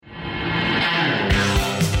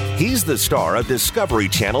He's the star of Discovery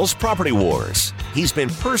Channel's Property Wars. He's been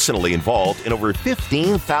personally involved in over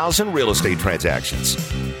 15,000 real estate transactions.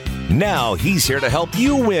 Now he's here to help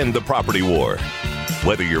you win the property war.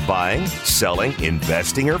 Whether you're buying, selling,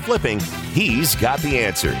 investing, or flipping, he's got the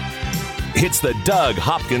answer. It's the Doug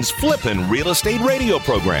Hopkins Flippin' Real Estate Radio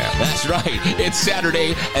Program. That's right. It's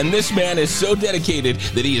Saturday, and this man is so dedicated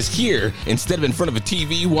that he is here instead of in front of a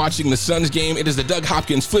TV watching the Suns game. It is the Doug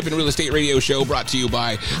Hopkins Flippin' Real Estate Radio Show, brought to you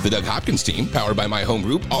by the Doug Hopkins team, powered by My Home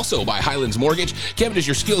Group, also by Highlands Mortgage. Kevin is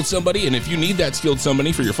your skilled somebody, and if you need that skilled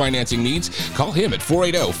somebody for your financing needs, call him at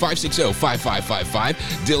 480-560-5555.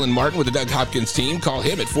 Dylan Martin with the Doug Hopkins team, call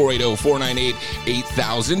him at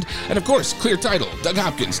 480-498-8000. And of course, Clear Title, Doug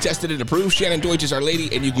Hopkins, tested and approved. Shannon Deutsch is our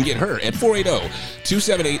lady, and you can get her at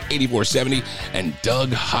 480-278-8470. And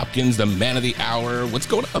Doug Hopkins, the man of the hour. What's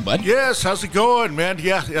going on, bud? Yes, how's it going, man?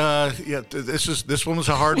 Yeah. This one was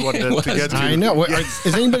a hard one to get to. I know.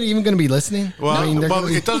 Is anybody even going to be listening? Well,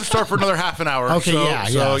 it doesn't start for anher half an hour. Okay,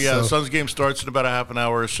 so the Suns game starts in about a half an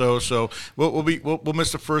hour or so. So we'll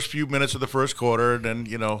miss the first few minutes of the first quarter, and then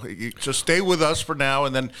you just stay with us for now,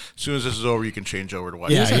 and then as soon as this is over, you can change over to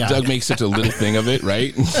watch. Yeah. Doug makes such a little thing of it,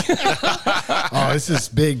 right? Oh, this is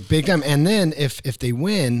big time. And then if they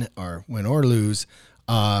win or lose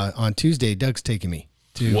on Tuesday, Doug's taking me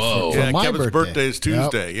to for my Kevin's birthday is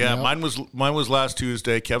Tuesday. Yep. Mine was last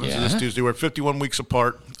Tuesday. Kevin's is this Tuesday. We're 51 weeks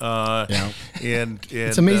apart. And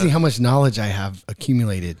it's amazing how much knowledge I have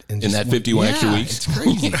accumulated in that 51 extra weeks. It's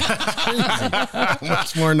crazy.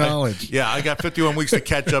 Much more knowledge. Yeah, I got 51 weeks to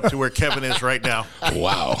catch up to where Kevin is right now.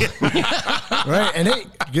 Wow. Right, and hey,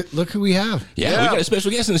 look who we have. Yeah, we got a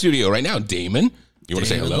special guest in the studio right now, Damon. You want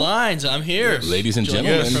to say hello? Lines, I'm here. Ladies and Joining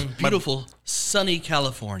gentlemen. us from beautiful, sunny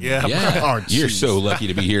California. Yeah. Oh, You're so lucky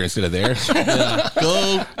to be here instead of there.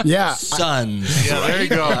 Go Suns. Yeah, there you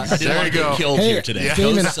go. There you go. Killed here today. Yeah. Go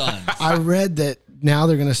Damon, Suns. I read that now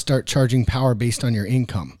they're going to start charging power based on your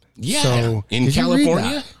income. Yeah. So, in did you read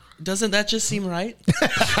California? that? Doesn't that just seem right?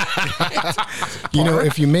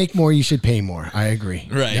 If you make more, you should pay more. I agree.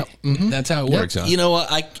 Right. Yep. Mm-hmm. That's how it works, huh? You know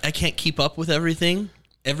what? I can't keep up with everything.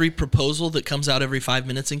 Every proposal that comes out every 5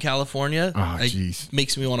 minutes in California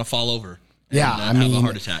makes me want to fall over. Yeah, and have a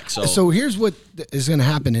heart attack. So here's what is going to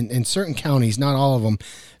happen in certain counties, not all of them.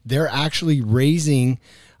 They're actually raising.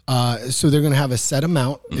 So they're going to have a set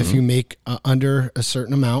amount. Mm-hmm. If you make under a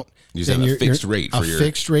certain amount, you have a fixed rate for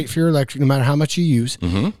fixed rate for your electric, no matter how much you use.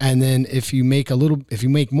 Mm-hmm. And then if you make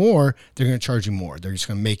more, they're going to charge you more. They're just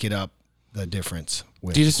going to make it up the difference.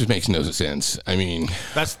 This just makes no sense. I mean,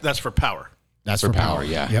 that's for power. That's for power,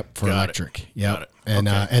 yeah. Yep, for electric. Yep. Got it. And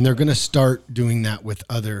Okay. And they're going to start doing that with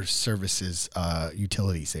other services,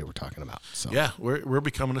 utilities they were talking about. So Yeah, we're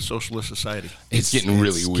becoming a socialist society. It's getting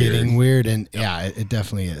really weird. Getting weird, and it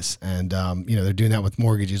definitely is. And they're doing that with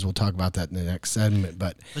mortgages. We'll talk about that in the next segment.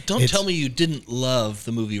 But don't tell me you didn't love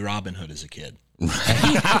the movie Robin Hood as a kid.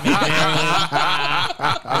 Right.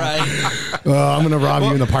 Well, I'm going to rob you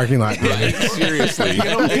in the parking lot. Right. Seriously.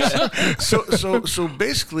 So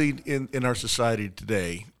basically, in our society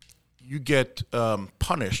today, you get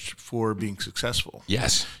punished for being successful.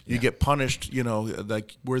 Yes. You get punished,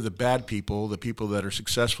 like we're the bad people, the people that are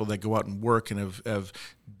successful that go out and work and have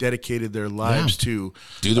dedicated their lives to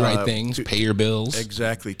do the right things, pay your bills.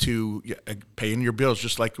 Exactly, to paying your bills,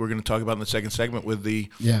 just like we're going to talk about in the second segment with the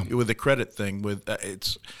credit thing.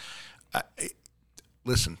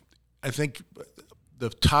 Listen, I think the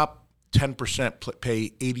top 10% pay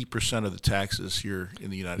 80% of the taxes here in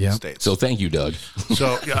the United States. So thank you, Doug.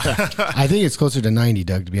 So I think it's closer to 90,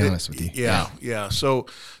 Doug, to be honest with you. Yeah. So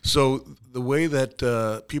the way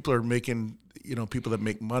that people are making, people that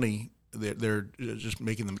make money, they're just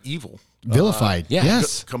making them evil, vilified.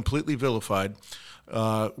 Yes, completely vilified.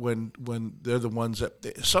 When they're the ones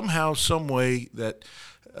that somehow, some way that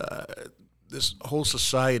this whole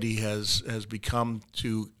society has become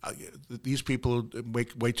to these people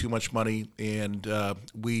make way too much money, and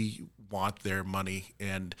we want their money,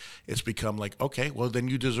 and it's become like, okay, well then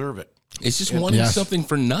you deserve it. It's just wanting something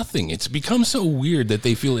for nothing. It's become so weird that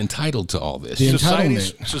they feel entitled to all this.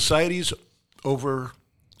 Societies over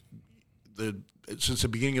since the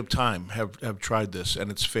beginning of time have tried this, and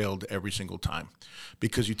it's failed every single time,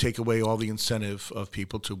 because you take away all the incentive of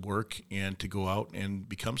people to work and to go out and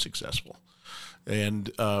become successful.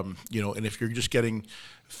 And and if you're just getting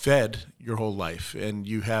fed your whole life, and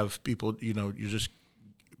you have people, you're just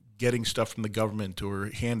getting stuff from the government or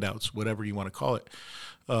handouts, whatever you want to call it,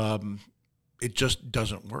 it just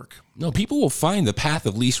doesn't work. No, people will find the path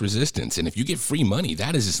of least resistance, and if you get free money,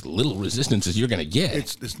 that is as little resistance as you're going to get.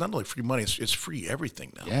 It's not only free money; it's free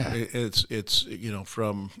everything now. Yeah. It's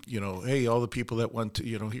from hey, all the people that want to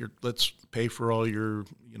here, let's pay for all your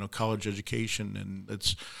college education, and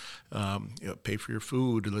let's pay for your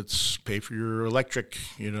food, let's pay for your electric.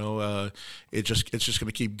 It's just going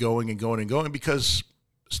to keep going and going and going because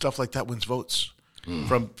stuff like that wins votes.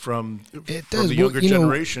 From the younger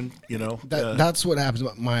generation, that's what happens.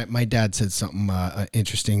 My dad said something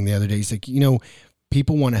interesting the other day. He's like,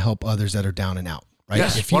 people want to help others that are down and out, right?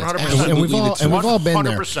 Yes, 100%. And we've all been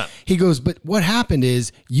 100%. there. He goes, but what happened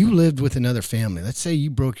is you lived with another family. Let's say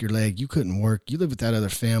you broke your leg, you couldn't work, you live with that other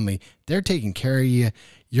family. They're taking care of you.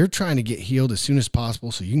 You're trying to get healed as soon as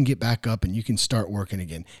possible so you can get back up and you can start working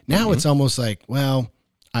again. Now it's almost like, well,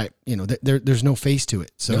 there's no face to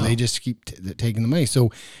it. So they just keep taking the money.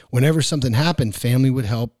 So whenever something happened, family would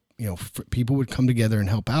help, people would come together and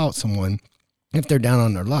help out someone if they're down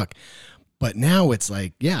on their luck. But now it's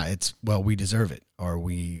like, we deserve it, or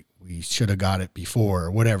we should have got it before,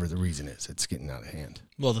 or whatever the reason is. It's getting out of hand.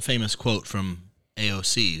 Well, the famous quote from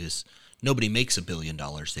AOC is, nobody makes $1 billion,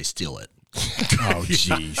 they steal it. Oh,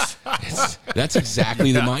 jeez. That's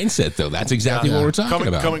exactly the mindset, though. That's exactly what we're talking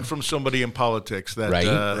about. Coming from somebody in politics that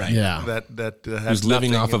has who's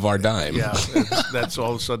living off of our dime. Yeah, that's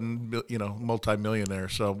all of a sudden multi-millionaire.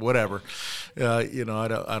 So whatever, I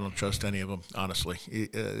don't trust any of them, honestly.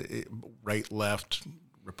 Right, left,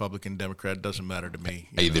 Republican, Democrat, doesn't matter to me.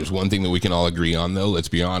 Hey, there's one thing that we can all agree on, though. Let's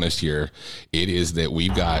be honest here. It is that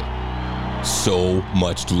we've got so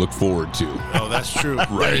much to look forward to. Oh, that's true.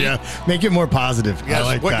 Right? Yeah. Make it more positive. Yes,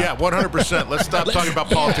 I like that. Yeah, 100%. Let's stop talking about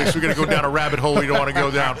politics. We're going to go down a rabbit hole we don't want to go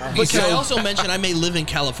down. But can I also mention I may live in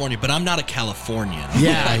California, but I'm not a Californian.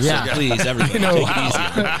 Yeah. So please, everybody, take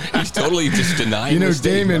it easy. He's totally just denying the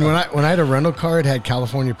Damon, when I had a rental car, it had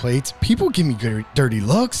California plates. People give me dirty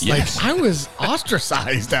looks. Yes. Like I was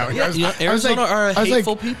ostracized out here. Arizona are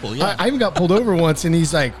hateful people. Yeah. I even got pulled over once, and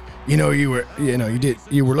he's like, you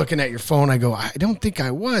were looking at your phone. I go, I don't think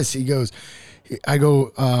I was. He goes,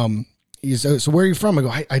 so where are you from? I go,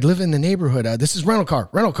 I live in the neighborhood. This is rental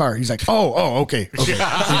car. He's like, oh, okay. So he gave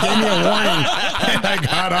me a warning, and I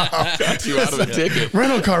got off. Got you out of the ticket.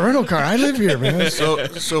 Rental car. I live here, man.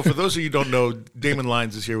 So for those of you who don't know, Damon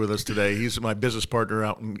Lyons is here with us today. He's my business partner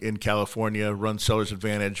out in California, runs Seller's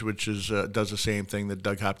Advantage, which is does the same thing that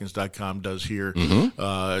DougHopkins.com does here.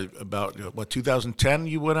 Mm-hmm. About 2010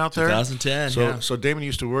 you went out there? 2010, So Damon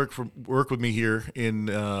used to work with me here in,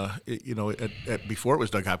 at before it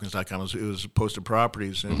was DougHopkins.com. It was Posted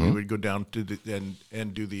Properties, and we would go down to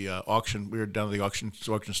and do the auction. We were down to the auction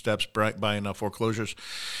steps buying foreclosures,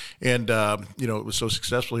 and it was so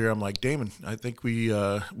successful here. I'm like, Damon, I think we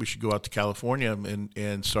should go out to California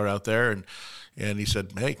and start out there. And he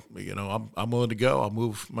said, hey, I'm willing to go. I'll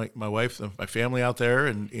move my wife and my family out there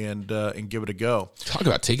and give it a go. Talk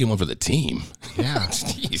about taking one for the team. Yeah.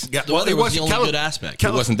 Jeez. The weather was the only good aspect.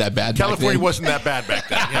 It wasn't that bad California back then. wasn't that bad back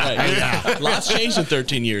then. Lots changed in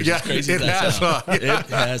 13 years. Yeah, as crazy it as that has. sounds. It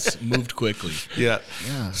has moved quickly. Yeah.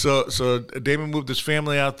 So Damon moved his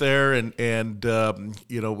family out there, and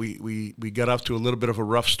we got off to a little bit of a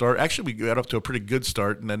rough start. Actually, we got off to a pretty good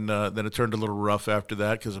start, and then it turned a little rough after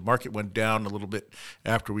that because the market went down a little bit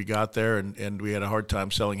after we got there, and we had a hard time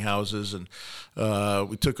selling houses, and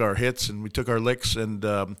we took our hits and we took our licks, and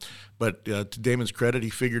but to Damon's credit, he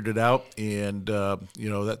figured it out, and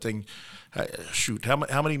that thing. Shoot, how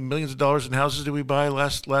many millions of dollars in houses did we buy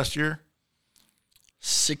last year?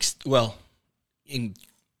 In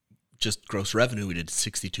just gross revenue, we did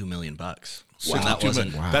 $62 million. So Wow. that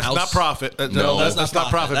wasn't. Wow. That's not profit. That's not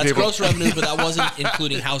profit. That's people. gross revenue, but that wasn't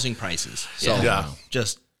including housing prices. So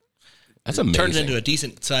just That's amazing. turned it into a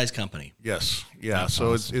decent sized company. Yes, yeah.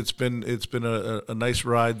 So awesome. it's been a nice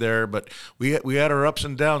ride there, but we had our ups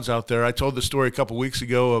and downs out there. I told the story a couple weeks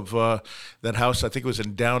ago of that house. I think it was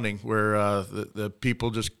in Downing where the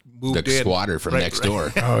people just moved in. The squatter from next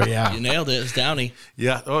door. Oh yeah, you nailed it. It's Downey.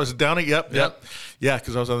 Yeah. Oh, is it Downing? Yep. Yeah,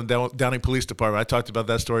 because I was on the Downing Police Department. I talked about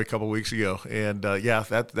that story a couple weeks ago, and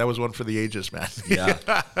that was one for the ages, man. Yeah.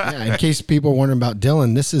 In case people are wondering about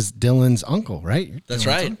Dylan, this is Dylan's uncle, right? That's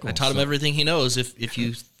right. Uncle, I taught him everything he knows. If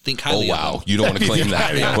you think highly of him. You don't want to claim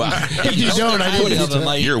that. Wow. If you don't, I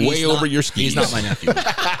didn't. You're way over your skis. He's not my nephew.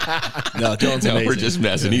 No, Dylan's amazing. We're just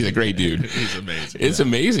messing. He's a great dude. He's amazing. It's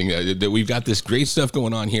amazing that we've got this great stuff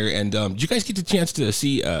going on here. And did you guys get the chance to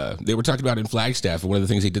see, they were talking about in Flagstaff, one of the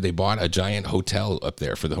things they did, they bought a giant hotel up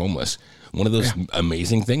there for the homeless. One of those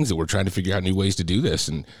amazing things that we're trying to figure out new ways to do this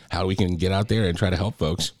and how we can get out there and try to help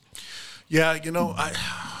folks. Yeah,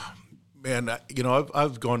 Man,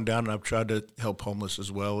 I've gone down and I've tried to help homeless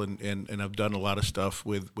as well, and I've done a lot of stuff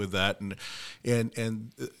with that, and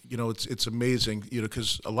it's amazing,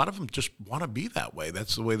 because a lot of them just want to be that way.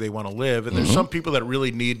 That's the way they want to live, and there's some people that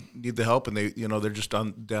really need the help, and they're just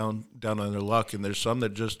down on their luck, and there's some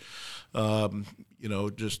that just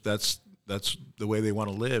that's the way they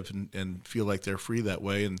want to live and feel like they're free that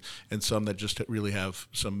way, and some that just really have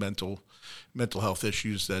some mental health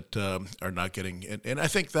issues that are not getting. And I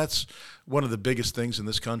think that's one of the biggest things in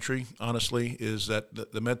this country, honestly, is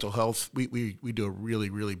that the mental health, we do a really,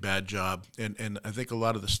 really bad job. And I think a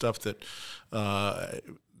lot of the stuff that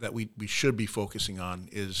we should be focusing on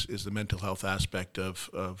is the mental health aspect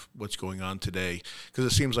of what's going on today, because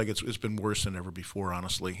it seems like it's been worse than ever before,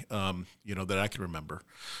 honestly, that I can remember.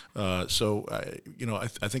 So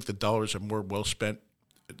I think the dollars are more well spent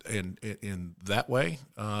in that way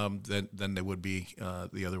than they would be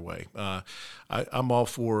the other way. I'm all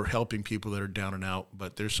for helping people that are down and out,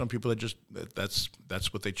 but there's some people that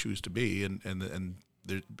that's what they choose to be, and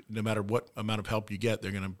no matter what amount of help you get,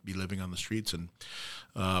 they're going to be living on the streets. And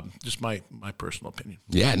just my personal opinion.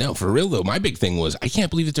 Yeah, no, for real though. My big thing was, I can't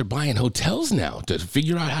believe that they're buying hotels now to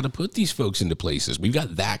figure out how to put these folks into places. We've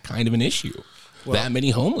got that kind of an issue. Well, that many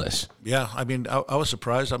homeless. Yeah, I mean, I was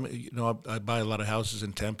surprised. I buy a lot of houses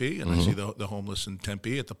in Tempe, and I see the homeless in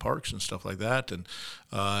Tempe at the parks and stuff like that. And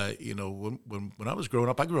when I was growing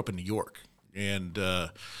up, I grew up in New York, and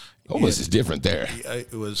homeless is different there.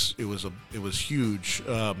 It was huge,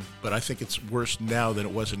 but I think it's worse now than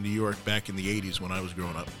it was in New York back in the 80s when I was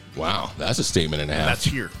growing up. Wow, that's a statement and a half. That's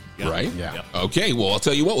here. Yeah. Right? Yeah. Okay, well, I'll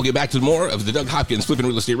tell you what, we'll get back to more of the Doug Hopkins Flippin'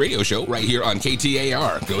 Real Estate Radio Show right here on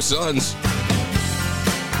KTAR. Go Suns.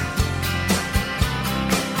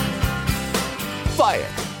 Buy it,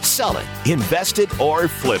 sell it, invest it, or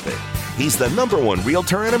flip it. He's the #1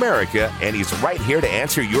 realtor in America, and he's right here to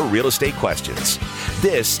answer your real estate questions.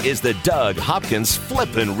 This is the Doug Hopkins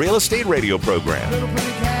Flippin' Real Estate Radio Program. Little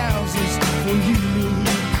pretty houses for you.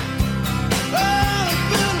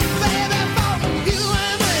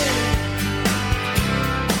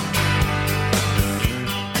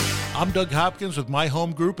 I'm Doug Hopkins with My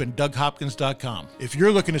Home Group and DougHopkins.com. If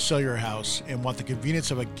you're looking to sell your house and want the convenience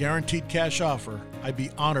of a guaranteed cash offer, I'd be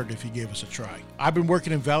honored if you gave us a try. I've been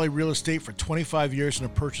working in Valley real estate for 25 years and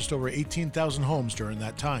have purchased over 18,000 homes during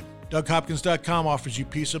that time. DougHopkins.com offers you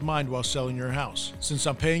peace of mind while selling your house. Since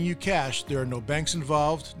I'm paying you cash, there are no banks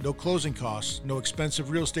involved, no closing costs, no expensive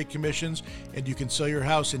real estate commissions, and you can sell your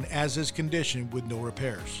house in as-is condition with no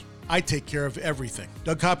repairs. I take care of everything.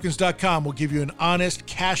 DougHopkins.com will give you an honest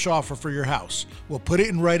cash offer for your house. We'll put it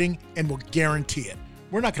in writing and we'll guarantee it.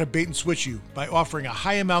 We're not going to bait and switch you by offering a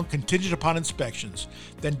high amount contingent upon inspections.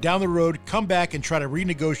 Then down the road, come back and try to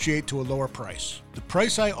renegotiate to a lower price. The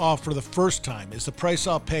price I offer the first time is the price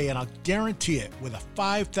I'll pay, and I'll guarantee it with a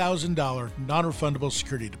 $5,000 non-refundable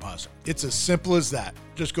security deposit. It's as simple as that.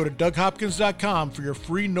 Just go to DougHopkins.com for your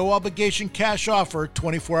free no-obligation cash offer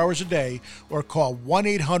 24 hours a day, or call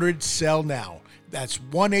 1-800-SELL-NOW. That's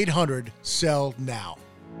 1-800-SELL-NOW.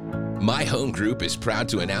 My Home Group is proud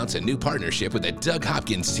to announce a new partnership with the Doug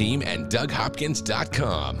Hopkins team and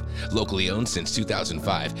DougHopkins.com. Locally owned since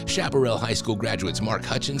 2005, Chaparral High School graduates Mark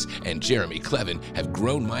Hutchins and Jeremy Clevin have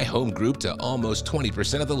grown My Home Group to almost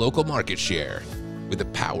 20% of the local market share. With the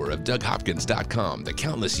power of DougHopkins.com, the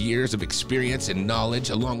countless years of experience and knowledge,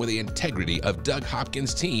 along with the integrity of Doug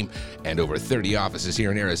Hopkins' team, and over 30 offices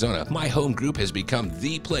here in Arizona, My Home Group has become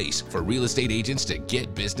the place for real estate agents to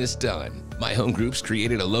get business done. My Home Group's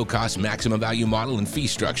created a low-cost maximum value model and fee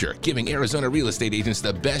structure, giving Arizona real estate agents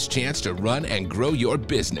the best chance to run and grow your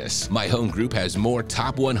business. My Home Group has more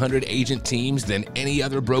top 100 agent teams than any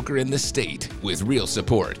other broker in the state. With real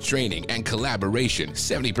support, training, and collaboration,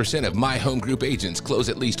 70% of My Home Group agents close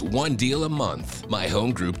at least one deal a month. My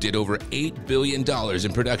Home Group did over $8 billion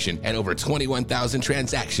in production and over 21,000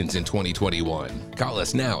 transactions in 2021. Call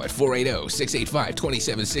us now at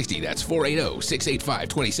 480-685-2760. That's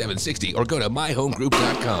 480-685-2760, or go to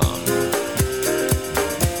myhomegroup.com.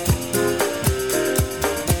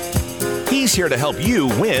 He's here to help you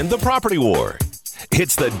win the property war.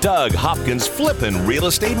 It's the Doug Hopkins Flippin' Real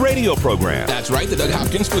Estate Radio Program. That's right, the Doug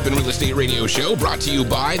Hopkins Flippin' Real Estate Radio Show, brought to you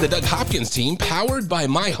by the Doug Hopkins team, powered by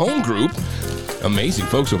My Home Group. Amazing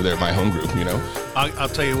folks over there at My Home Group, you know. I'll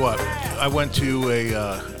tell you what. I went to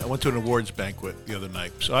an awards banquet the other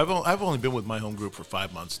night. So I've only been with My Home Group for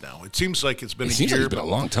 5 months now. It seems like it's been a year. Like it's been a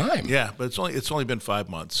long time. Yeah, but it's only been 5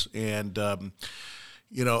 months, and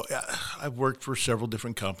I've worked for several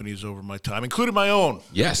different companies over my time, including my own.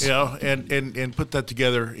 Yes. And put that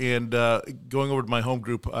together. And going over to my home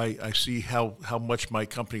group, I see how much my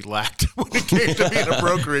company lacked when it came to being a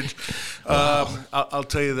brokerage. I'll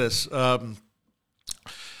tell you this.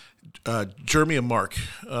 Jeremy and Mark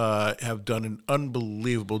have done an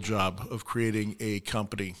unbelievable job of creating a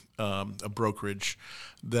company, a brokerage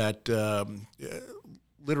that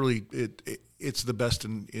literally it's the best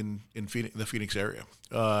in Phoenix, the Phoenix area.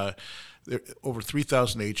 There are over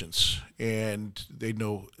 3,000 agents, and they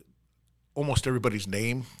know almost everybody's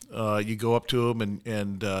name. You go up to them,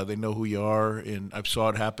 and they know who you are. And I saw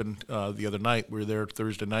it happen the other night. We were there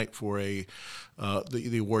Thursday night for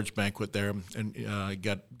the awards banquet there, and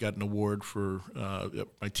got an award for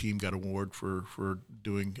my team got an award for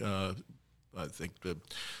doing. I think the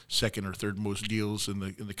second or third most deals in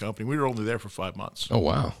the company. We were only there for 5 months. Oh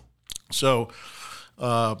wow! So,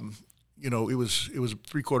 it was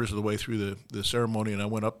 3/4 of the way through the ceremony, and I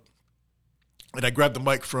went up and I grabbed the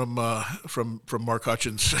mic from Mark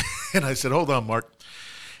Hutchins, and I said, "Hold on, Mark."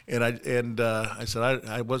 And I said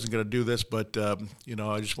I wasn't going to do this, but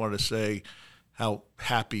I just wanted to say how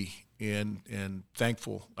happy and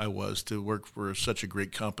thankful I was to work for such a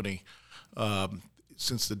great company.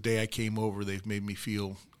 Since the day I came over, they've made me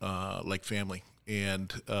feel like family,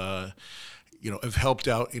 and have helped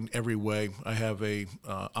out in every way. I have a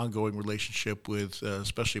ongoing relationship with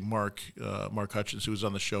especially Mark Hutchins, who was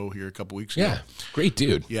on the show here a couple weeks ago. Yeah, great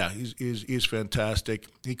dude. Yeah, he's fantastic.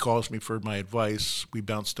 He calls me for my advice. We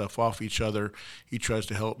bounce stuff off each other. He tries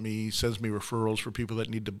to help me. He sends me referrals for people that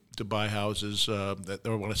need to buy houses, that they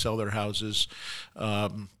want to sell their houses,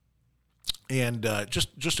 and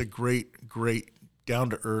just a great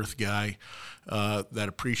down-to-earth guy that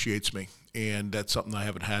appreciates me, and that's something I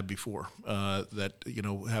haven't had before.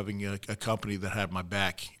 Having a company that had my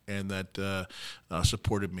back and that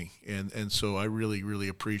supported me, and so I really, really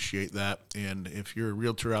appreciate that. And if you're a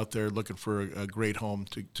realtor out there looking for a great home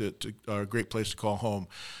a great place to call home,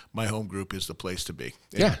 my home group is the place to be.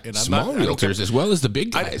 And small realtors as well as the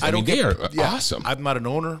big guys. They are awesome. I'm not an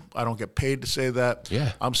owner. I don't get paid to say that.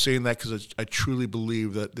 Yeah. I'm saying that because I truly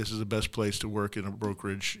believe that this is the best place to work in a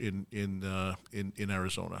brokerage in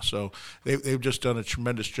Arizona. So they've just done a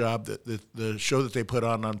tremendous job. The show that they put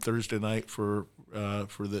on Thursday night for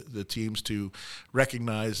the teams to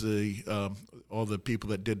recognize all the people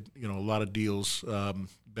that did a lot of deals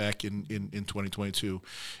back in 2022.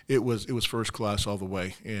 It was first class all the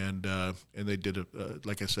way, and they did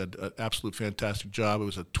like I said, an absolute fantastic job. It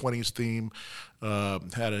was a 20s theme.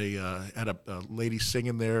 Had a lady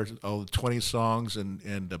singing there, all the 20s songs,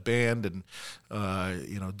 and a band, and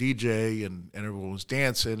DJ, and everyone was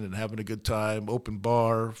dancing and having a good time. Open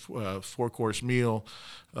bar, 4-course meal.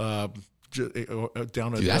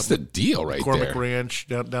 Down at that's the deal right McCormick there. Ranch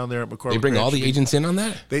down there at McCormick. They bring Ranch. all the agents in on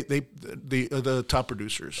that. The top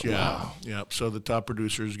producers. Yeah, wow. Yeah. So the top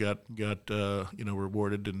producers got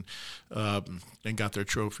rewarded and got their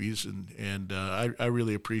trophies, and I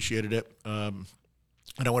really appreciated it.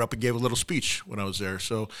 And I went up and gave a little speech when I was there.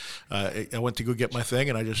 So I went to go get my thing,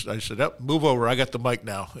 and I said, move over. I got the mic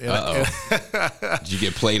now. Did you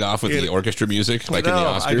get played off with the orchestra music like in the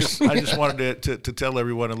Oscars? I just wanted to tell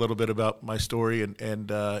everyone a little bit about my story and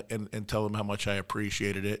tell them how much I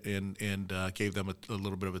appreciated it, and gave them a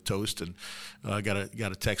little bit of a toast. And I got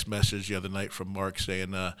a text message the other night from Mark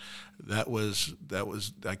saying that was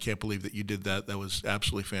I can't believe that you did that. That was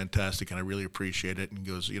absolutely fantastic, and I really appreciate it. And he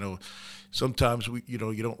goes, sometimes you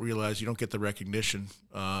don't realize, you don't get the recognition.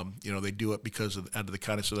 They do it out of the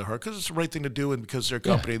kindness of their heart, because it's the right thing to do, and because they're a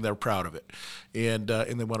company and they're proud of it, and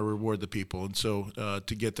they want to reward the people. And so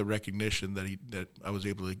to get the recognition that I was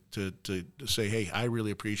able to say, hey, I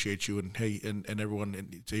really appreciate you, and hey, and everyone,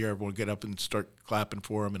 and to hear everyone get up and start clapping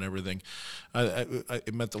for him and everything,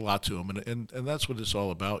 it meant a lot to him, and that's what it's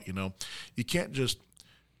all about. You can't just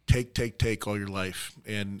take all your life,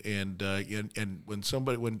 and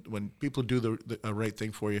when people do the right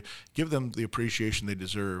thing for you, give them the appreciation they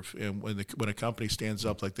deserve. And when a company stands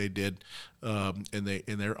up like they did, and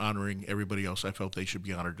they're honoring everybody else, I felt they should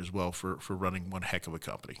be honored as well for running one heck of a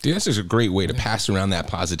company. Dude, this is a great way to pass around that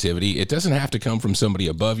positivity. It doesn't have to come from somebody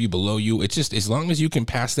above you, below you. It's just as long as you can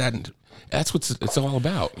pass that, and that's what it's all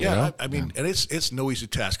about. Yeah, I mean, and it's no easy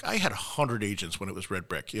task. I had 100 agents when it was Red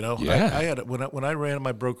Brick. Yeah. I had when I ran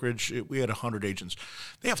my brokerage, we had 100 agents.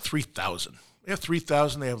 They have 3,000. They have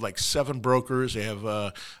 3,000. They have like 7 brokers. They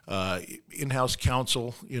have in-house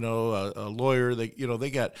counsel. A lawyer. They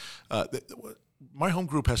got. My Home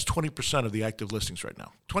Group has 20% of the active listings right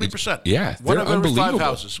now. 20%. Yeah, one they're of every 5 unbelievable.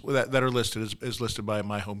 houses that are listed is listed by a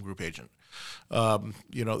My Home Group agent. I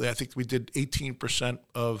think we did 18%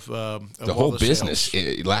 of the whole business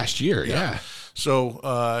last year. Yeah. So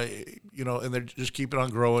and they're just keeping on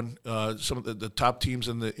growing. Some of the top teams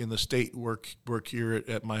in the state work here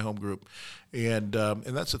at My Home Group, and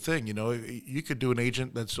that's the thing. You could do an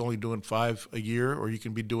agent that's only doing 5 a year, or you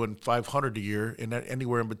can be doing 500 a year, and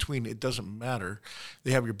anywhere in between, it doesn't matter.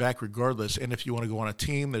 They have your back regardless. And if you want to go on a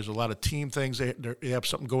team, there's a lot of team things. They have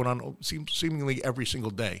something going on seemingly every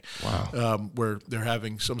single day. Wow. Where they're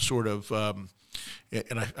having some sort of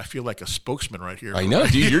and I feel like a spokesman right here. I know,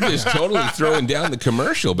 dude. You're just totally throwing down the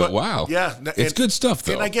commercial, but wow, yeah, it's good stuff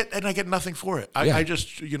though. And I get nothing for it. I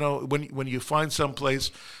just when you find some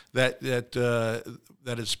place that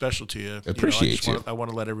is special to you, appreciate you. I want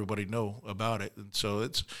to let everybody know about it, and so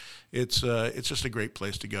it's just a great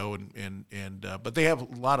place to go, but they have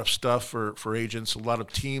a lot of stuff for agents, a lot of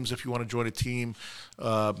teams. If you want to join a team,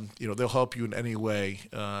 they'll help you in any way.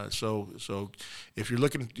 So if you're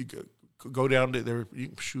looking. Go down to there. You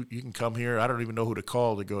can come here. I don't even know who to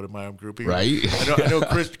call to go to My Home Group. Right. I know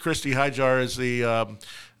Christy Highjar is the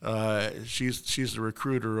she's the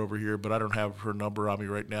recruiter over here, but I don't have her number on me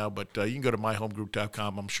right now. But you can go to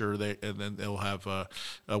myhomegroup.com. I'm sure then they'll have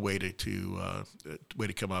a way to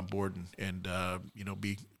come on board and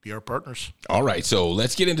be our partners. All right, so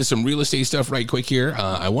let's get into some real estate stuff right quick here.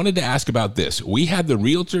 I wanted to ask about this. We had the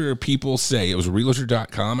realtor people say, it was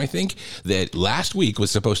realtor.com, I think, that last week was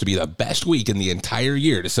supposed to be the best week in the entire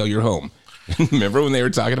year to sell your home. Remember when they were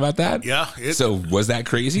talking about that? Yeah. So was that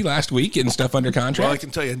crazy last week getting stuff under contract? Well, I can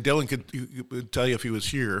tell you, and Dylan could tell you if he was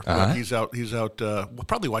here. But he's out.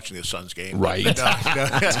 Probably watching the Suns game. Right.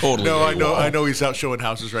 Totally. No, I know he's out showing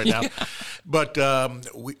houses right now. Yeah. But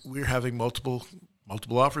we're having multiple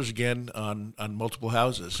offers again on multiple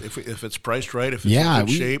houses. If it's priced right, if it's in good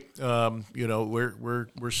shape,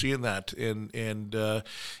 we're seeing that, and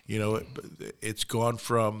it's gone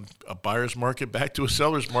from a buyer's market back to a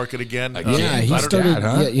seller's market again. He started.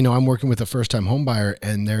 I'm working with a first-time home buyer,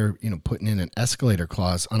 and they're putting in an escalator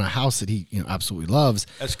clause on a house that he absolutely loves.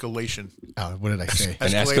 Escalation. What did I say?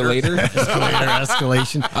 An escalator?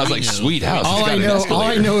 Escalation. I was like, sweet house. All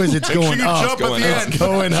I know is it's going up. Jump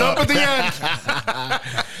at the end.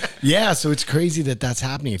 Yeah, so it's crazy that's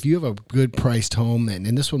happening. If you have a good priced home, and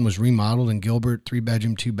this one was remodeled in Gilbert,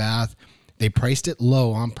 3-bedroom, 2-bath, they priced it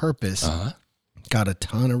low on purpose. Got a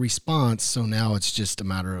ton of response, so now it's just a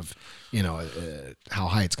matter of how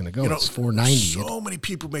high it's going to go. It's $490. So many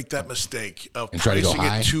people make that mistake of try to go pricing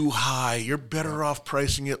high. it too high. You're better off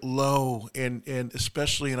pricing it low, and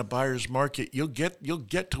especially in a buyer's market, you'll get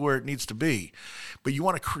to where it needs to be, but you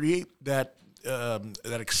want to create that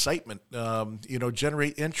excitement,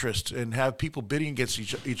 generate interest and have people bidding against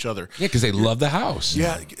each other. Yeah, because they love the house.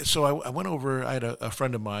 Yeah, so I went over. I had a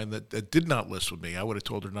friend of mine that did not list with me. I would have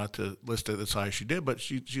told her not to list it as high as she did, but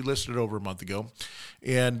she listed it over a month ago,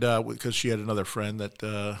 and because she had another friend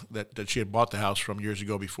that she had bought the house from years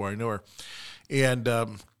ago before I knew her, and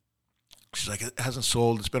she's like, it hasn't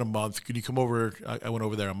sold. It's been a month. Can you come over? I went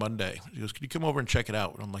over there on Monday. She goes, can you come over and check it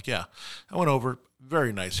out? And I'm like, yeah. I went over.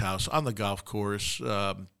 Very nice house on the golf course.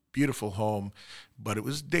 Beautiful home, but it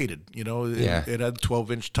was dated. It had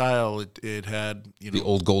 12-inch tile. It had the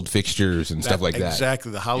old gold fixtures and stuff like that.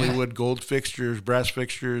 Exactly, the Hollywood gold fixtures, brass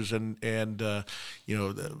fixtures, and the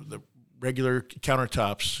regular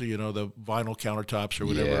countertops. The vinyl countertops or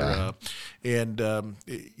whatever.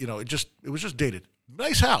 It was just dated.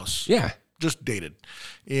 Nice house. Yeah. Just dated.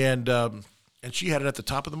 And she had it at the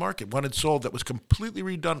top of the market. One had sold that was completely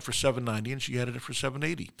redone for $790, and she had it for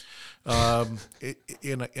 $780.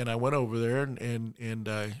 And I went over there,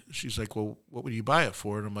 and she's like, "Well, what would you buy it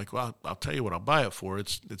for?" And I'm like, "Well, I'll tell you what I'll buy it for.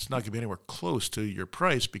 It's not going to be anywhere close to your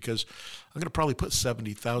price because I'm going to probably put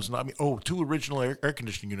 $70,000. I mean, 2 original air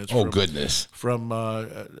conditioning units. Oh, goodness! From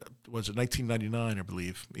was it 1999, I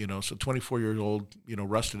believe? So 24-year-old,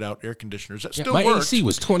 rusted out air conditioners that still my work. AC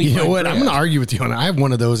was 25. You know what? I'm going to argue with you on it. I have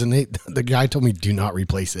one of those, and the guy told me do not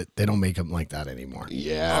replace it. They don't make them like that anymore.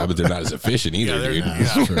 Yeah, but they're not as efficient either, dude.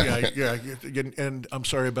 Yeah. And I'm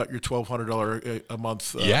sorry about your $1,200 a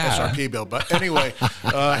month SRP bill, but anyway,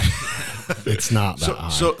 it's not that high.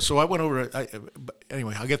 So I went over.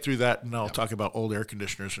 Anyway, I'll get through that, and I'll talk about old air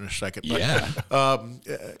conditioners in a second. But,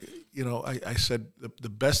 I said the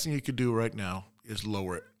best thing you could do right now is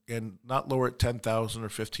lower it. And not lower it $10,000 or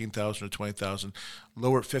 $15,000 or $20,000.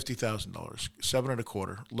 Lower it $50,000,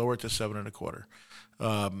 $7.25. Lower it to $7.25.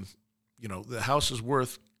 The house is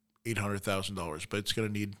worth $800,000, but it's going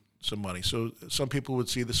to need some money. So some people would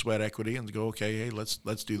see the sweat equity and go, okay, hey, let's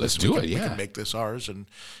do this. Let's do it. We can make this ours and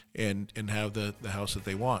have the house that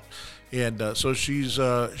they want. And so she's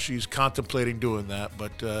contemplating doing that,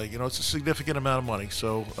 but it's a significant amount of money.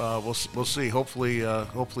 So we'll see. Hopefully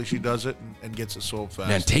she does it and gets it sold fast.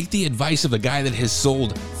 Man, take the advice of a guy that has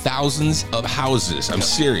sold thousands of houses. I'm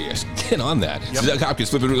serious. Get on that. It's the Doug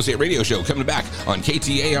Hopkins Flippin' Real Estate Radio Show coming back on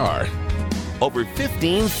KTAR. Over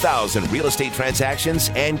 15,000 real estate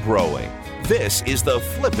transactions and growing. This is the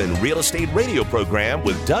Flippin' Real Estate Radio program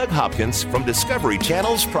with Doug Hopkins from Discovery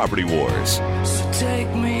Channel's Property Wars. So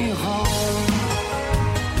take me home.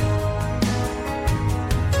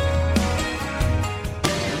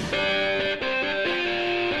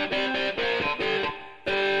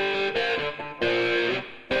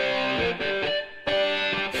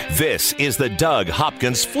 This is the Doug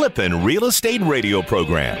Hopkins Flippin' Real Estate Radio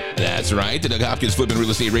program. That's right. The Doug Hopkins Flippin'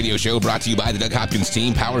 Real Estate Radio Show brought to you by the Doug Hopkins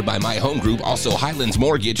team, powered by My Home Group, also Highlands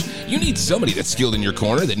Mortgage. You need somebody that's skilled in your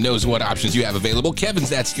corner that knows what options you have available.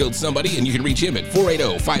 Kevin's that skilled somebody, and you can reach him at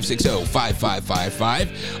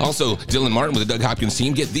 480-560-5555. Also, Dylan Martin with the Doug Hopkins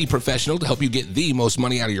team. Get the professional to help you get the most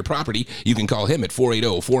money out of your property. You can call him at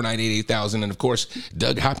 480-498-8000. And, of course,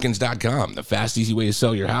 DougHopkins.com. The fast, easy way to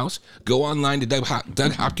sell your house. Go online to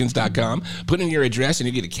DougHopkins.com. Put in your address and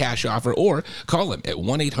you get a cash offer, or call him at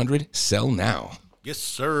 1-800-SELL-NOW. Yes,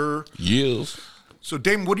 sir. Yes. So,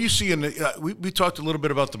 Damon, what do you see in the? We talked a little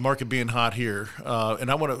bit about the market being hot here,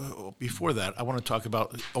 and I want to. Before that, I want to talk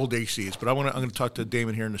about old ACs, but I'm going to talk to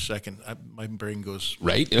Damon here in a second. My brain goes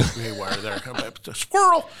right haywire there.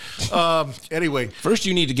 Squirrel. Anyway, first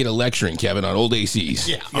you need to get a lecturing, Kevin, on old ACs.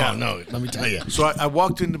 Yeah. Oh no, let me tell you. So I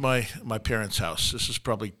walked into my parents' house. This is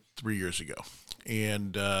probably 3 years ago,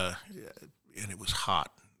 and it was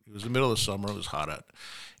hot. It was the middle of the summer. It was hot out.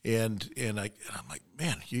 And I'm like,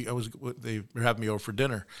 man, they were having me over for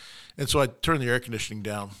dinner. And so I turned the air conditioning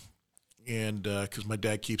down, and because my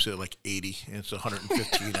dad keeps it at like 80, and it's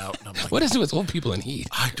 115 out. And I'm like, what is it with old people in heat?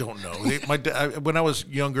 I don't know. My dad, when I was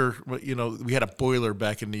younger, we had a boiler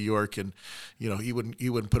back in New York, and he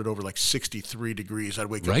wouldn't put it over like 63 degrees. I'd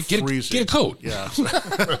wake up freezing. Get a coat. Yeah.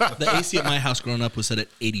 The AC at my house growing up was set at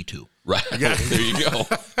 82. Right. Yeah. There you go.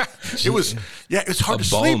 It's hard to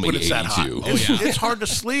sleep when it's that hot. It's hard to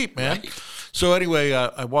sleep, man. Right. So anyway,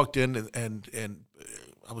 I walked in and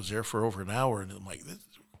I was there for over an hour, and I'm like,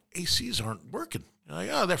 ACs aren't working. And I'm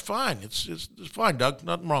like, oh, they're fine. It's fine, Doug.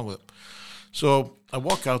 Nothing wrong with them. So I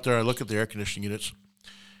walk out there. I look at the air conditioning units,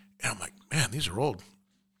 and I'm like, man, these are old.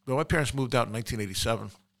 Well, my parents moved out in 1987.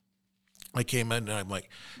 I came in, and I'm like,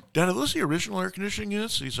 Dad, are those the original air conditioning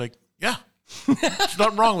units? And he's like, yeah. There's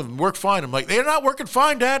nothing wrong with them. Work fine. I'm like, they're not working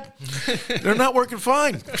fine, Dad. They're not working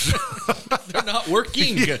fine. They're not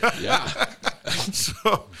working. Yeah.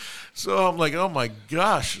 So I'm like, oh my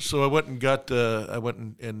gosh. So I went and got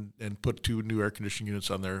and put 2 new air conditioning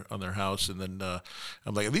units on their house, and then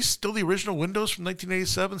I'm like, are these still the original windows from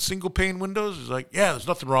 1987, single pane windows? He's like, yeah, there's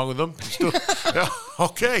nothing wrong with them. Still, yeah,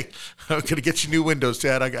 okay, I'm gonna get you new windows,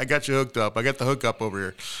 Dad. I got you hooked up. I got the hookup over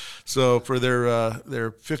here. So for their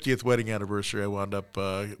 50th wedding anniversary, I wound up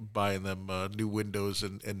buying them new windows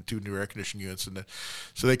and 2 new air conditioning units, and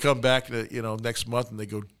so they come back next month and they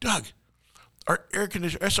go, Doug, our air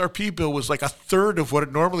conditioner SRP bill was like a third of what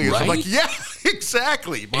it normally is. Right? I'm like, yeah,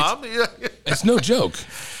 exactly, Mom. It's no joke.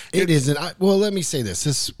 It isn't. Well, let me say this.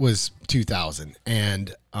 This was 2000,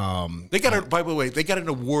 and they got by the way, they got an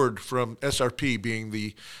award from SRP being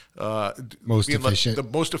the most efficient, the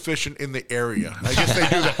most efficient in the area. I guess they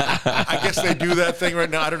do that. I guess they do that thing right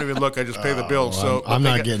now. I don't even look. I just pay the bill. Well, so I'm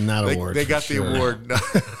not getting that award. They got the award.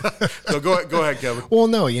 So go ahead, Kevin. Well,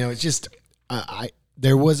 no, it's just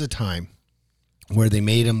there was a time where they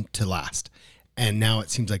made them to last, and now it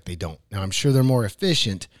seems like they don't. Now I'm sure they're more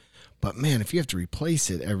efficient, but man, if you have to replace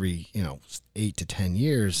it every 8 to 10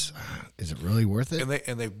 years, is it really worth it?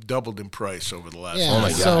 And they've doubled in price over the last. Yeah, oh my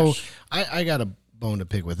gosh. So I got a bone to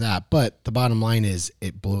pick with that, but the bottom line is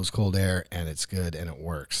it blows cold air and it's good and it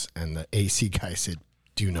works. And the AC guy said,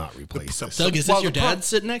 do not replace this. Doug, is this your dad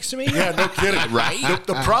sitting next to me? Yeah, no kidding. Right?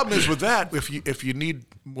 The problem is with that, if you need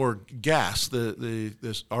more gas,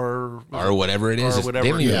 this R or whatever it is, or whatever,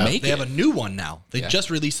 they don't even make it. They have a new one now. They just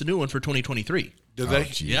released a new one for 2023. Did they?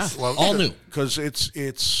 Geez. Yeah, well, all new. Because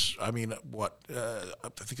it's. I mean, what? I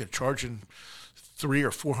think they're charging $300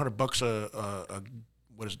 or $400 a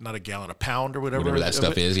what is it, not a gallon, a pound or whatever. Whatever that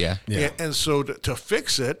stuff is, yeah. And so to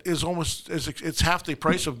fix it is almost it's half the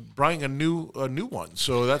price of buying a new one.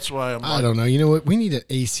 So that's why I don't know. You know what? We need an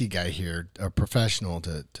AC guy here, a professional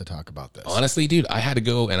to talk about this. Honestly, dude, I had to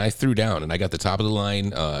go and I threw down and I got the top of the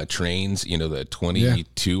line trains, the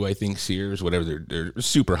 22, I think, Sears, whatever. They're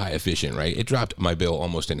super high efficient, right? It dropped my bill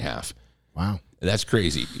almost in half. Wow. That's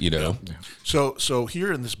crazy, Yeah. So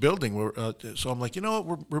here in this building, so I'm like,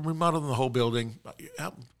 we're remodeling the whole building.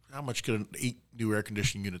 How much could 8 new air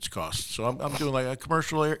conditioning units cost? So I'm doing like a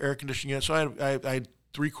commercial air conditioning unit. So I had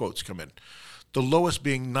 3 quotes come in. The lowest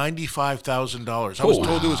being $95,000. I was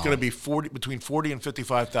told it was going to be between $40,000 and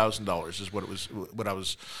 $55,000 is what I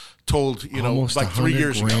was told. Almost like 3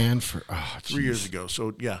 years ago. 3 years ago.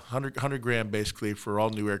 So yeah, $100,000 basically for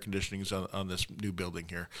all new air conditionings on this new building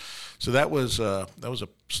here. So that was a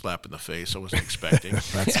slap in the face. I wasn't expecting.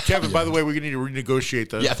 Kevin, by the way, we need to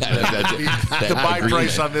renegotiate the buy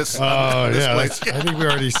price on this. I think we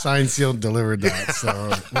already signed, sealed, delivered that.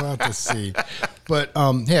 So we'll have to see. But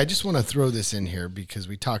hey, I just want to throw this in here because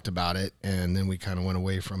we talked about it and then we kind of went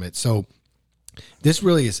away from it. So this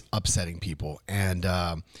really is upsetting people, and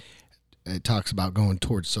it talks about going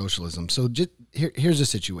towards socialism. So here's the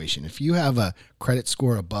situation. If you have a credit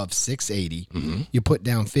score above 680, you put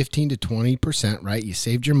down 15 to 20%, right? You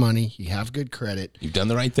saved your money. You have good credit. You've done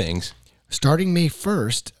the right things. Starting May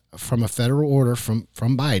 1st, from a federal order from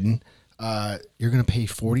Biden, you're going to pay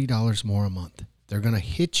 $40 more a month. They're going to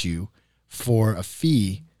hit you for a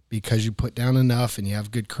fee because you put down enough and you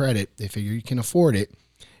have good credit. They figure you can afford it,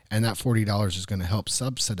 and that $40 is going to help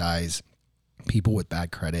subsidize people with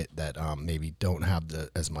bad credit that maybe don't have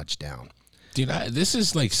as much down. Dude, this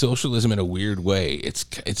is like socialism in a weird way. It's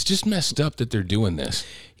just messed up that they're doing this.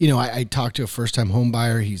 I talked to a first-time home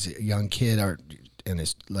buyer. He's a young kid in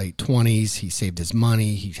his late 20s. He saved his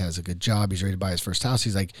money. He has a good job. He's ready to buy his first house.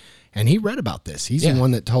 He's like, and he read about this. He's the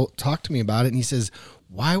one that talked to me about it, and he says,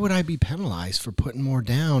 why would I be penalized for putting more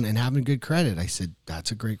down and having good credit? I said,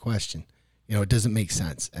 that's a great question. It doesn't make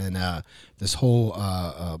sense. And this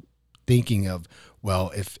whole thinking of,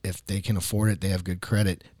 well, if they can afford it, they have good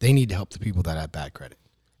credit, they need to help the people that have bad credit.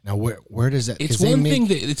 Now, where does that? It's one thing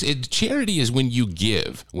that charity is when you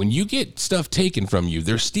give. When you get stuff taken from you,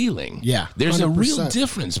 they're stealing. Yeah, there's 100%. A real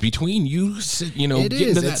difference between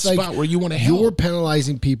getting to that spot where you want to help. You're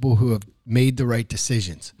penalizing people who have made the right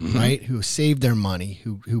decisions, right? Who saved their money,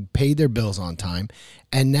 who paid their bills on time,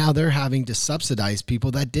 and now they're having to subsidize people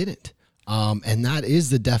that didn't. And that is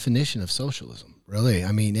the definition of socialism, really.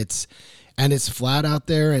 I mean, it's flat out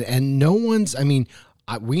there, and no one's. I mean,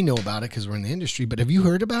 we know about it because we're in the industry, but have you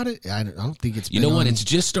heard about it? I don't think it's been what? It's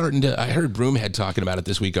just starting to, I heard Broomhead talking about it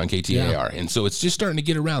this week on KTAR, and so it's just starting to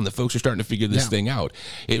get around. The folks are starting to figure this thing out.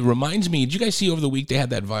 It reminds me, did you guys see over the week they had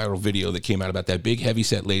that viral video that came out about that big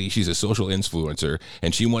heavyset lady? She's a social influencer,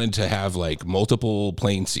 and she wanted to have like multiple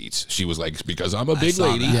plane seats. She was like, because I'm a big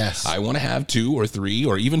lady, I want to have 2 or 3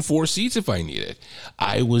 or even 4 seats if I need it.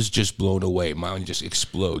 I was just blown away. Mine just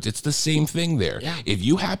explodes. It's the same thing there. Yeah. If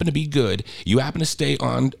you happen to be good, you happen to stay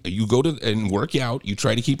on, you go to and work out, you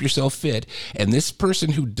try to keep yourself fit, and this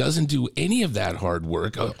person who doesn't do any of that hard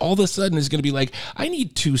work all of a sudden is going to be like, I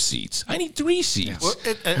need 2 seats, I need 3 seats.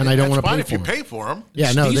 Well, and I don't want to pay if you pay for them.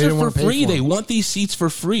 Yeah, no, these they are don't for want to pay free. for They them. want these seats for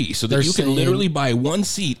free so that you can literally buy 1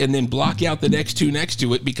 seat and then block out the next 2 next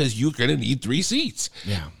to it because you're going to need 3 seats.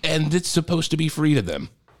 Yeah. And it's supposed to be free to them.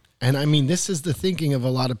 And I mean, this is the thinking of a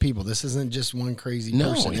lot of people. This isn't just one crazy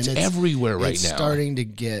person. No, it's everywhere right now. It's starting to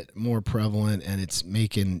get more prevalent, and it's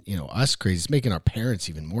making us crazy. It's making our parents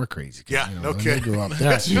even more crazy. Yeah, no kidding. They grew up,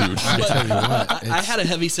 that's huge. I tell you what, I had a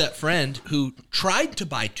heavyset friend who tried to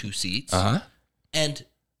buy 2 seats, and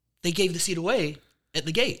they gave the seat away at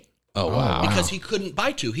the gate. Oh wow! Because he couldn't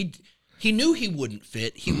buy 2. He knew he wouldn't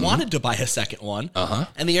fit. He wanted to buy a second one,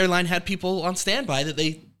 and the airline had people on standby that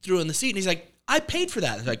they threw in the seat, and he's like, I paid for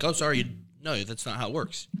that. It's like, oh, sorry, no, that's not how it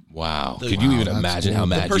works. Wow. Could you even imagine how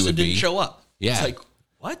mad you would be? The person didn't show up. Yeah. It's like,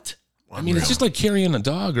 what? I mean, it's just like carrying a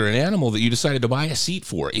dog or an animal that you decided to buy a seat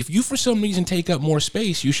for. If you, for some reason, take up more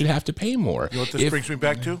space, you should have to pay more. You know what this brings me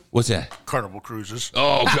back to? What's that? Carnival cruises.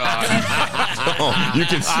 Oh, God. You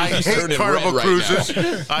can see I hate Carnival cruises.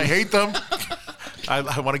 Right I hate them.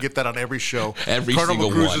 I want to get that on every show. Every Carnival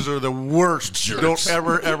single cruises one. are the worst. Jerks. Don't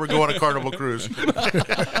ever go on a Carnival cruise.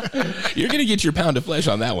 You're going to get your pound of flesh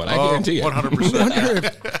on that one. I guarantee you.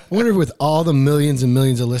 100%. I wonder if with all the millions and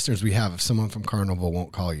millions of listeners we have, if someone from Carnival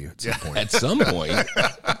won't call you at some point. At some point.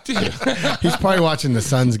 He's probably watching the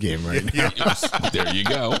Suns game right now. There you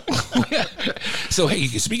go. So, hey,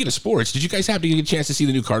 speaking of sports, did you guys have to get a chance to see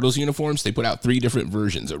the new Cardinals uniforms? They put out 3 different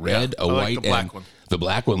versions, a red, a white, the black and one. The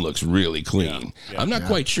black one looks really clean. Yeah. I'm not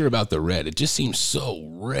quite sure about the red. It just seems so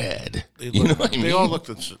red. They mean? all look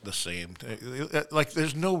the same. Like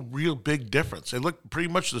there's no real big difference. They look pretty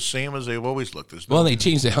much the same as they've always looked. Well, they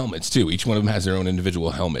changed the helmets, too. Each one of them has their own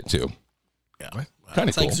individual helmet, too. Yeah. Kind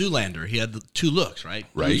of It's cool. like Zoolander. He had the 2 looks, right?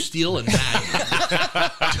 Right. Blue steel and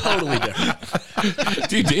mag. Totally different.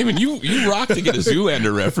 Dude, Damon, you rock to get a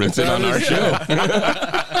Zoolander reference in on our show.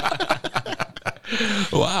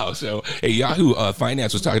 Wow. So, hey, Yahoo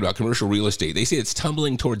Finance was talking about commercial real estate. They say it's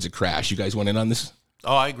tumbling towards a crash. You guys went in on this?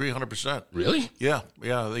 Oh, I agree 100%. Really? Yeah.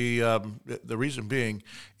 The reason being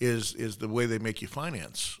is the way they make you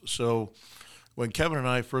finance. So when Kevin and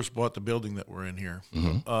I first bought the building that we're in here,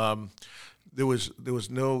 there was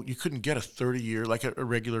no, you couldn't get a 30-year, like a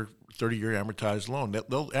regular 30-year amortized loan.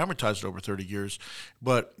 They'll amortize it over 30 years,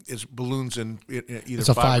 but it's balloons in either It's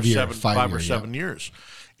a 5 five-year, or 7 years.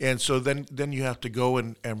 And so then you have to go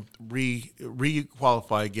and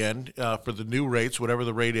re-qualify again for the new rates, whatever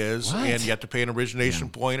the rate is, What? and you have to pay an origination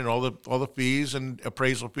point and all the fees and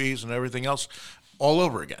appraisal fees and everything else all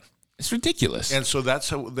over again. It's ridiculous. And so that's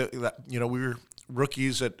how we were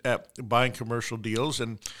rookies at buying commercial deals,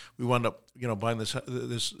 and we wound up buying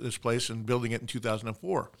this place and building it in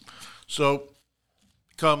 2004. So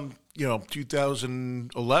come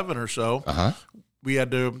 2011 or so, we had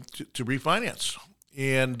to refinance.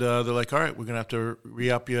 And they're like, all right, we're going to have to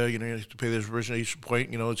re-up you. You have to pay this origination point.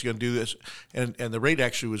 It's going to do this. And the rate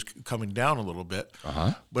actually was coming down a little bit.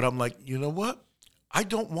 But I'm like, you know what? I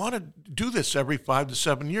don't want to do this every 5 to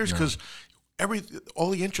 7 years because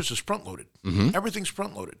all the interest is front loaded. Everything's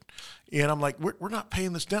front loaded. And I'm like, we're not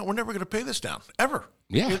paying this down. We're never going to pay this down ever.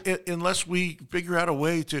 Yeah. Unless we figure out a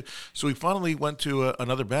way to. So we finally went to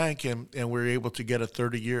another bank and we were able to get a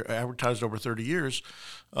 30-year advertised over 30 years.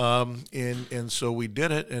 And so we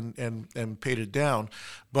did it and paid it down.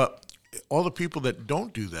 But all the people that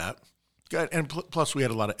don't do that, and plus we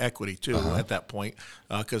had a lot of equity too at that point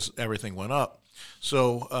because everything went up.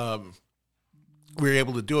 So we were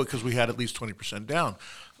able to do it because we had at least 20% down.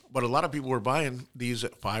 But a lot of people were buying these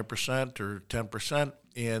at 5% or 10%,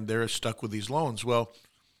 and they're stuck with these loans. Well,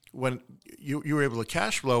 when you were able to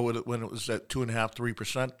cash flow when it was at 2.5%,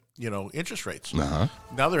 3%, interest rates. Now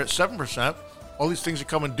they're at 7%. All these things are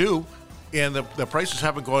coming due, and the prices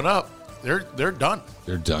haven't gone up. They're done.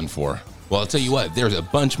 They're done for. Well, I'll tell you what, there's a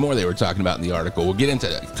bunch more they were talking about in the article. We'll get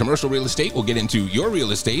into commercial real estate. We'll get into your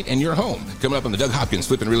real estate and your home. Coming up on the Doug Hopkins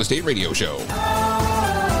Flippin' Real Estate Radio Show.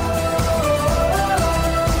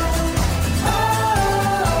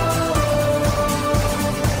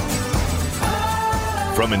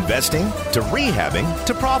 From investing to rehabbing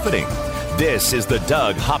to profiting. This is the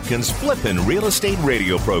Doug Hopkins Flippin' Real Estate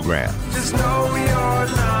Radio Program. Just know you're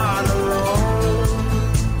not alone,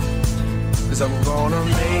 'cause I'm gonna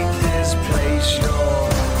make this place your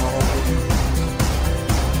home.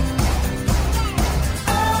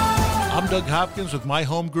 I'm Doug Hopkins with My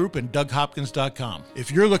Home Group and DougHopkins.com.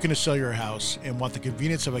 If you're looking to sell your house and want the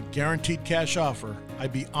convenience of a guaranteed cash offer,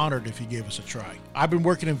 I'd be honored if you gave us a try. I've been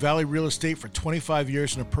working in Valley real estate for 25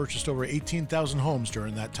 years and have purchased over 18,000 homes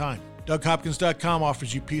during that time. DougHopkins.com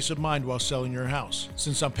offers you peace of mind while selling your house.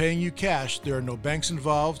 Since I'm paying you cash, there are no banks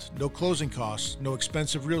involved, no closing costs, no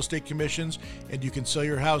expensive real estate commissions, and you can sell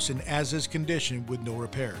your house in as-is condition with no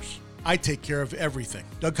repairs. I take care of everything.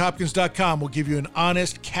 DougHopkins.com will give you an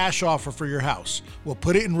honest cash offer for your house. We'll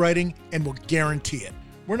put it in writing and we'll guarantee it.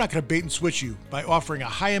 We're not going to bait and switch you by offering a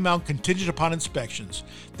high amount contingent upon inspections.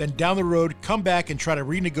 Then down the road, come back and try to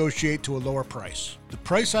renegotiate to a lower price. The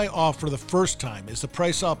price I offer the first time is the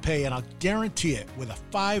price I'll pay, and I'll guarantee it with a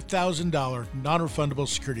 $5,000 non-refundable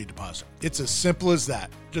security deposit. It's as simple as that.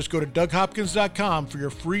 Just go to DougHopkins.com for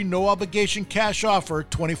your free no-obligation cash offer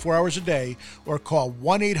 24 hours a day, or call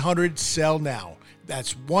 1-800-SELL-NOW.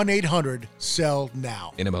 That's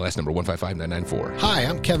 1-800-SELL-NOW. NMLS number 155994. Hi,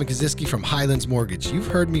 I'm Kevin Kaziski from Highlands Mortgage. You've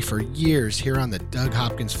heard me for years here on the Doug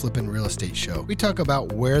Hopkins Flippin' Real Estate Show. We talk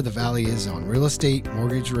about where the valley is on real estate,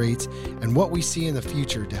 mortgage rates, and what we see in the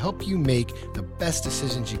future to help you make the best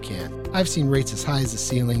decisions you can. I've seen rates as high as the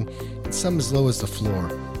ceiling and some as low as the floor.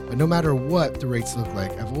 But no matter what the rates look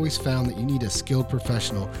like, I've always found that you need a skilled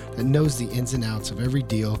professional that knows the ins and outs of every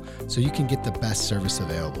deal so you can get the best service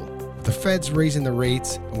available. With the Fed's raising the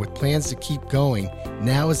rates and with plans to keep going,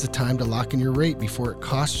 now is the time to lock in your rate before it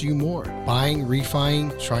costs you more. Buying,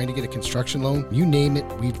 refining, trying to get a construction loan, you name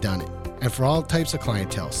it, we've done it. And for all types of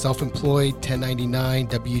clientele, self-employed, 1099,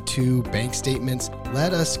 W-2, bank statements,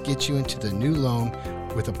 let us get you into the new loan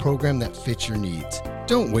with a program that fits your needs.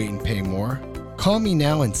 Don't wait and pay more. Call me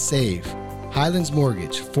now and save. Highlands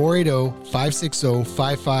Mortgage,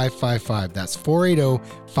 480-560-5555. That's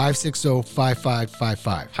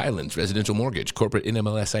 480-560-5555. Highlands Residential Mortgage, corporate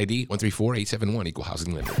NMLS ID 134871, equal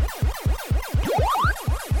housing lender.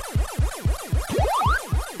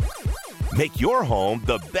 Make your home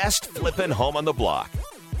the best flippin' home on the block.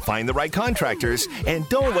 Find the right contractors and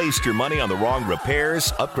don't waste your money on the wrong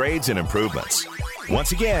repairs, upgrades, and improvements.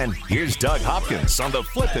 Once again, here's Doug Hopkins on the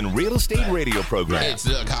Flippin' Real Estate Radio program. It's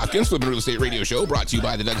Doug Hopkins, Flippin' Real Estate Radio Show, brought to you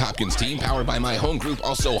by the Doug Hopkins team, powered by my home group,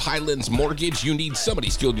 also Highlands Mortgage. You need somebody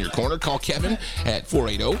skilled in your corner. Call Kevin at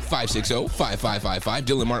 480-560-5555.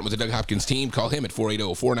 Dylan Martin with the Doug Hopkins team. Call him at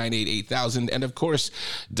 480-498-8000. And, of course,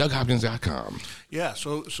 DougHopkins.com. Yeah,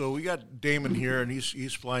 so we got Damon here, and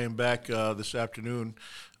he's flying back this afternoon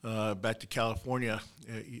back to California.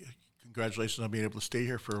 Congratulations on being able to stay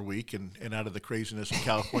here for a week and out of the craziness of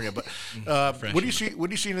California. But what do you see? What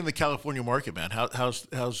are you seeing in the California market, man?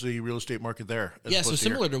 How's the real estate market there? Yeah, so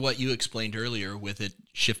similar to what you explained earlier, with it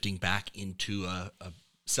shifting back into a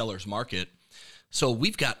seller's market. So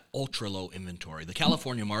we've got ultra low inventory. The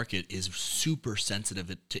California market is super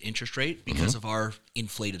sensitive to interest rate because of our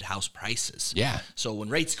inflated house prices. Yeah. So when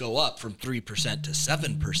rates go up from 3% to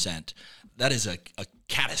 7%, that is a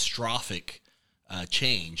catastrophic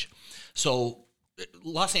change. So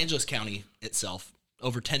Los Angeles County itself,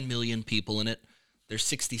 over 10 million people in it. There's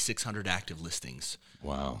 6,600 active listings.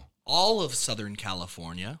 Wow. All of Southern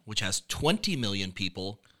California, which has 20 million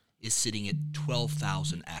people, is sitting at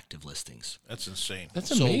 12,000 active listings. That's insane.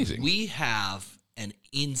 That's amazing. So we have an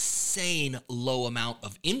insane low amount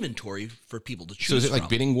of inventory for people to choose So is it like from.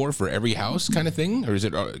 bidding war for every house kind of thing? Or is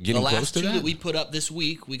it getting The close last to two that? that we put up this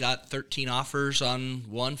week, we got 13 offers on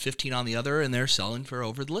one, 15 on the other, and they're selling for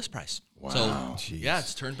over the list price. Wow. So, yeah,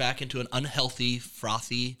 it's turned back into an unhealthy,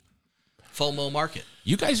 frothy FOMO market.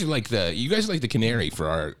 You guys are like the canary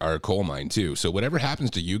for our coal mine too. So whatever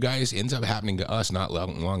happens to you guys ends up happening to us not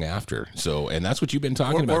long after. So, and that's what you've been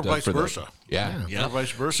talking about. Or vice versa. Yeah. Yeah. Or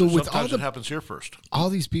vice versa. So with Sometimes all it happens here first.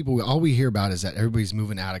 All these people, all we hear about is that everybody's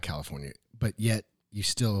moving out of California, but yet you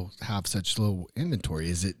still have such low inventory.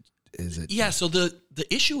 Is it? Yeah, so the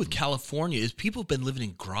issue with California is people have been living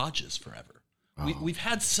in garages forever. We've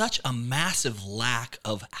had such a massive lack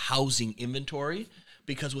of housing inventory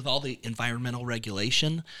because with all the environmental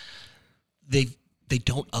regulation, they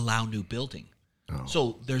don't allow new building.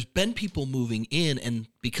 So there's been people moving in, and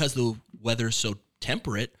because the weather is so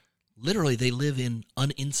temperate, literally they live in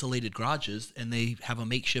uninsulated garages, and they have a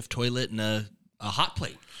makeshift toilet and a hot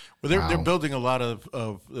plate. Well, they're building a lot of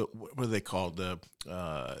what are they called?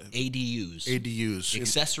 ADUs. ADUs.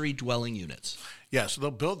 Accessory dwelling units. Yeah, so they'll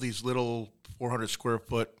build these little 400 square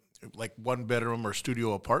foot, like one bedroom or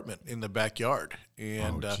studio apartment in the backyard.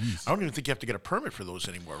 And I don't even think you have to get a permit for those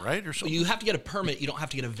anymore, right? Or something. You have to get a permit. You don't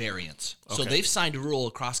have to get a variance. So they've signed a rule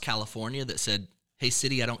across California that said, hey,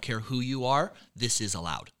 city, I don't care who you are. This is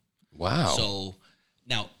allowed. Wow. So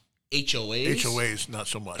now HOAs. HOAs, not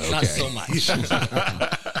so much. Not so much.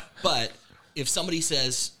 But if somebody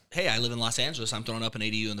says, hey, I live in Los Angeles, I'm throwing up an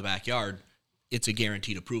ADU in the backyard, it's a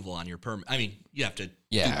guaranteed approval on your permit. I mean, you have to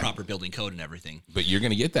do proper building code and everything. But you're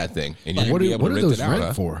going to get that thing, and you're What going to be able are to rent those it out.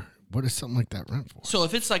 rent for? What is something like that rent for? So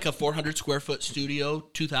if it's like a 400 square foot studio,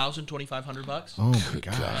 $2,000, $2,500, Oh my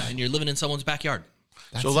gosh! and you're living in someone's backyard.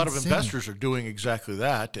 So a lot of insane. investors are doing exactly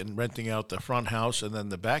that and renting out the front house and then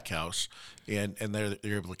the back house, and they're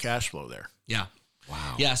able to cash flow there. Yeah.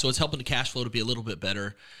 Wow. Yeah, so it's helping the cash flow to be a little bit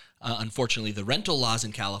better. Unfortunately, the rental laws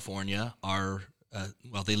in California are,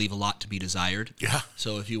 they leave a lot to be desired. Yeah.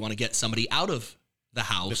 So if you want to get somebody out of the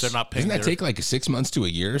house. If they're not paying, Doesn't that take like 6 months to a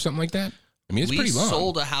year or something like that? I mean, it's pretty long. We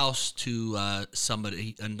sold a house to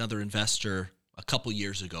another investor a couple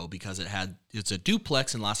years ago because it's a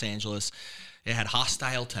duplex in Los Angeles. It had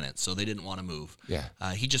hostile tenants, so they didn't want to move. Yeah.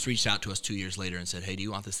 He just reached out to us 2 years later and said, hey, do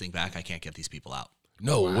you want this thing back? I can't get these people out.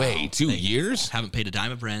 No way. 2 years? Haven't paid a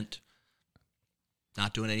dime of rent.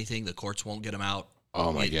 Not doing anything. The courts won't get them out.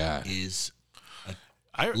 Oh my God. It is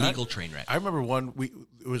a legal train wreck. I remember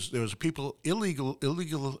there was people, illegal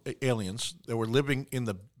aliens that were living in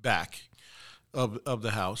the back of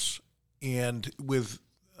the house, and with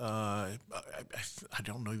I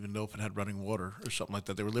don't even know if it had running water or something like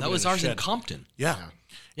that. They were living. That was in a ours shed. in Compton. Yeah.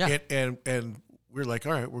 And we're like,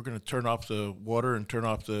 all right, we're going to turn off the water and turn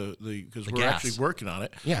off the because we're gas. actually working on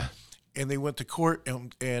it. Yeah. And they went to court,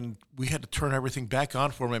 and we had to turn everything back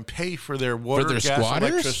on for them and pay for their water, their gas, squatters?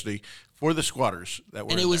 electricity for the squatters that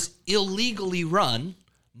were. And it was illegally run,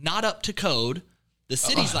 not up to code. The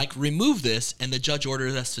city's like, remove this, and the judge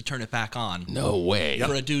ordered us to turn it back on. No way.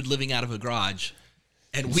 For a dude living out of a garage.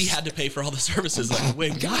 And we had to pay for all the services. Like,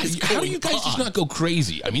 wait, Guys, how do you guys just not go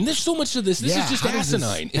crazy? I mean, there's so much to this. This Yeah, is just how does this-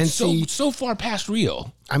 asinine. and It's see- so far past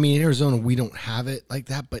real. I mean, in Arizona, we don't have it like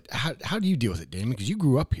that. But how do you deal with it, Damon? Because you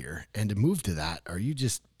grew up here, and to move to that, are you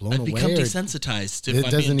just blown I've away? become or- desensitized. It If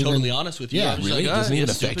I'm doesn't being totally even- honest with you, Yeah, I'm just really? like, It doesn't even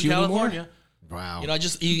it's affect stupid you anymore? California. Wow. You know,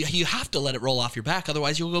 you have to let it roll off your back,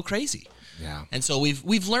 otherwise you'll go crazy. Yeah. And so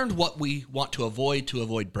we've learned what we want to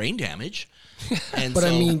avoid brain damage. And But so,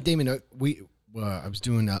 I mean, Damon, I was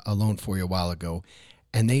doing a loan for you a while ago,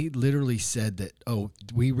 and they literally said that,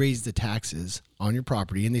 we raised the taxes on your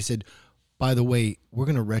property, and they said, by the way, we're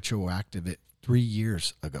going to retroactive it 3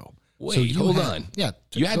 years ago. Wait, you hold had- on. Yeah,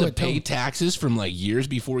 You had go to ahead, tell pay me. taxes from like years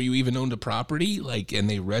before you even owned a property, and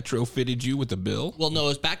they retrofitted you with the bill. well, no, it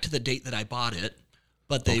was back to the date that I bought it,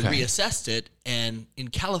 but they Okay. reassessed it. And in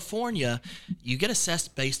California, you get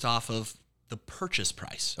assessed based off of the purchase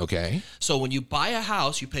price. Okay. So when you buy a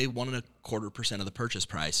house, you pay 1.25% of the purchase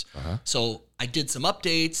price. So I did some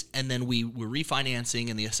updates, and then we were refinancing,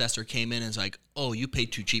 and the assessor came in and was like, "Oh, you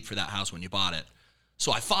paid too cheap for that house when you bought it."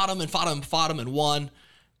 So I fought them and won.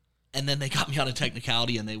 And then they got me on a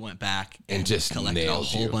technicality, and they went back And just collected a nailed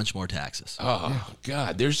whole you. bunch more taxes. Oh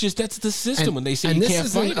God, that's the system when they say and you this can't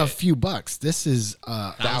isn't fight a it. few bucks. This is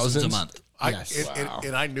Thousands a month. Yes.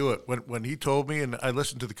 And I knew it when he told me, and I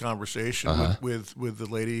listened to the conversation with the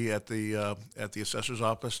lady at the assessor's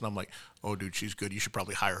office, and I'm like, "Oh, dude, she's good. You should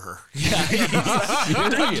probably hire her."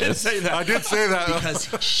 Serious? I did say that Because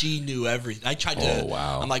she knew everything. I tried to. Oh,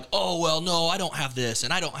 wow. I'm like, "Oh, well, no, I don't have this,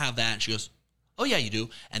 and I don't have that." And she goes, "Oh, yeah, you do.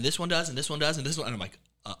 And this one does, and this one does, and this one." And I'm like,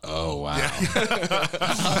 Oh wow.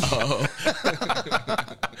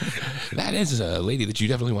 That is a lady that you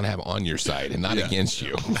definitely want to have on your side and not against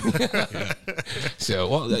you. So,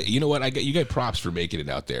 well, you know what? You got props for making it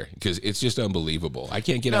out there because it's just unbelievable. I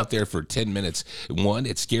can't get out there for 10 minutes. One,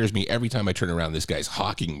 it scares me every time I turn around. This guy's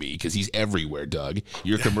hawking me because he's everywhere, Doug.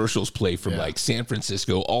 Your commercials play from like San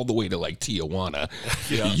Francisco all the way to like Tijuana.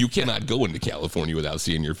 You cannot go into California without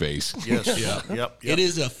seeing your face. Yes. Yep. It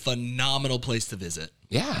is a phenomenal place to visit.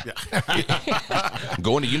 Yeah.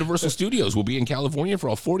 Going to Universal Studios. We'll be in California for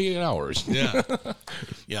all 48 hours. Yeah.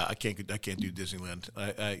 Yeah, I can't do Disneyland.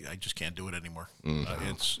 I just can't do it anymore.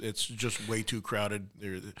 It's just way too crowded.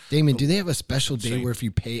 Damon, do they have a special day where if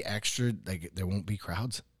you pay extra, like there won't be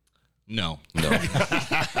crowds? No.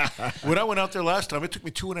 When I went out there last time, it took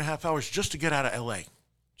me 2.5 hours just to get out of LA.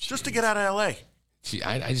 Just to get out of LA. See,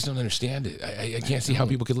 I just don't understand it. I can't see how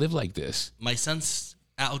people could live like this. My son's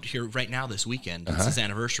out here right now this weekend. It's his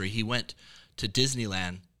anniversary. He went to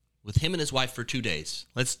Disneyland with him and his wife for 2 days.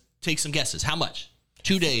 Let's take some guesses. How much?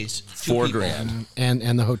 2 days. $4,000.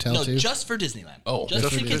 And the hotel No, too? just for Disneyland. Oh, just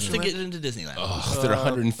just for for tickets to Disneyland? get into Disneyland. Oh, they're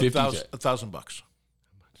 $150,000.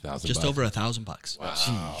 $1,000. Just over $1,000.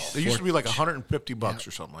 Wow. There used to be like $150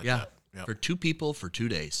 or something like Yeah. that. Yep. For 2 people for 2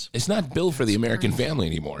 days. It's not built for the American family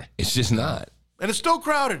anymore. It's just not. And it's still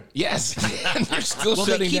crowded. Yes. And they're still Well,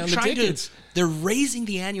 they shutting keep down the trying tickets. to. They're raising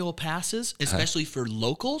the annual passes, especially for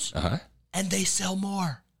locals, and they sell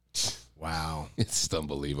more. Wow. It's just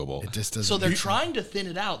unbelievable. It just doesn't. So they're trying to thin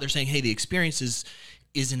it out. They're saying, "Hey, the experience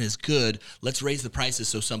isn't as good. Let's raise the prices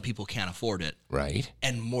so some people can't afford it, Right?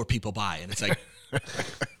 and more people buy." And it's like,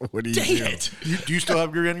 what do you dang do? it! Do you still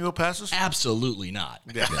have your annual passes? Absolutely not.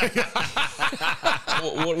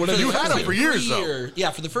 What are You had them for years, though.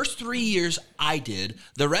 Yeah, for the first 3 years, I did.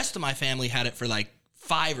 The rest of my family had it for like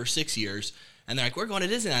 5 or 6 years. And they're like, "We're going to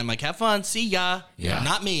Disneyland." I'm like, "Have fun. See ya." Yeah.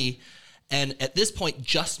 Not me. And at this point,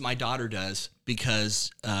 just my daughter does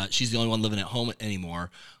because she's the only one living at home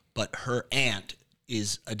anymore. But her aunt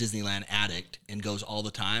is a Disneyland addict and goes all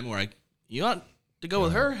the time. We're like, "You want to go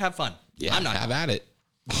with her? Have fun." Yeah, I'm not. have at it.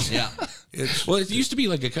 Yeah. Well, it used to be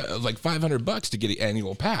like $500 to get an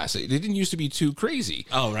annual pass. It didn't used to be too crazy.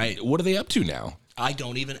 Oh, right. What are they up to now? I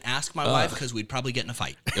don't even ask my wife because we'd probably get in a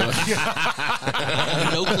fight. I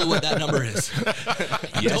have no clue what that number is.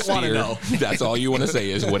 I don't want to dear. know. That's all you want to say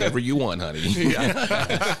is whatever you want, honey.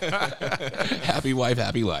 Happy wife,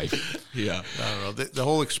 happy life. Yeah. I don't know. The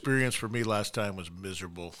whole experience for me last time was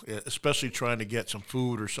miserable, especially trying to get some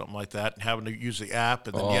food or something like that and having to use the app.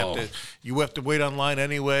 And then you have to wait online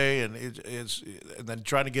anyway. And and then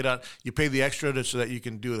trying to get on, you pay the extra so that you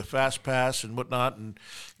can do the fast pass and whatnot. And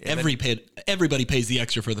Everybody pays the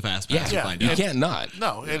extra for the fast pass. Yeah, you can't not.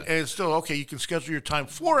 no, and it's still okay. You can schedule your time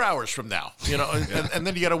 4 hours from now, and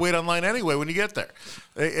then you got to wait online anyway when you get there.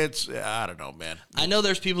 It's I don't know, man. I know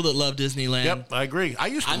there's people that love Disneyland. Yep, I agree. I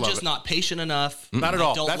used to I'm love just it. not patient enough. Not at I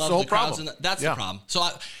all. don't That's love the whole crowds problem. That's Yeah. the problem. So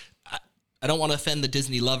I don't want to offend the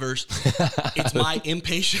Disney lovers. It's my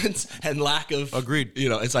impatience and lack of Agreed.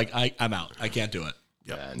 It's like I'm out. I can't do it.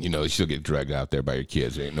 And, you still get dragged out there by your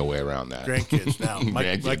kids. There ain't no way around that. Grandkids now.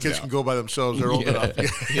 My kids can go by themselves. They're old enough.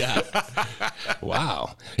 Yeah.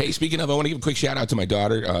 Wow. Hey, speaking of, I want to give a quick shout out to my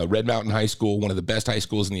daughter, Red Mountain High School, one of the best high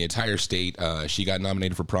schools in the entire state. She got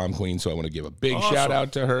nominated for prom queen, so I want to give a big shout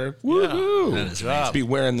out to her. Woohoo! That is She'll be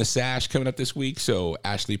wearing the sash coming up this week. So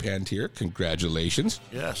Ashley Pantier, congratulations.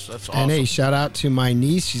 Yes, that's awesome. And hey, shout out to my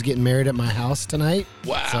niece. She's getting married at my house tonight.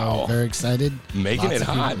 Wow. So very excited. Making Lots it of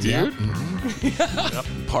hot, people- dude. Yeah.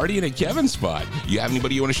 Partying at Kevin's spot. You have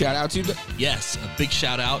anybody you want to shout out to? Yes, a big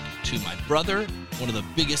shout out to my brother, one of the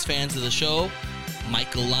biggest fans of the show,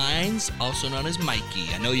 Michael Lyons, also known as Mikey.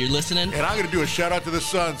 I know you're listening. And I'm going to do a shout out to the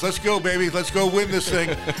Suns. Let's go, baby. Let's go win this thing.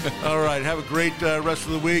 All right. Have a great rest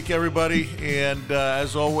of the week, everybody. And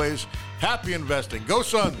as always, happy investing. Go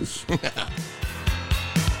Suns.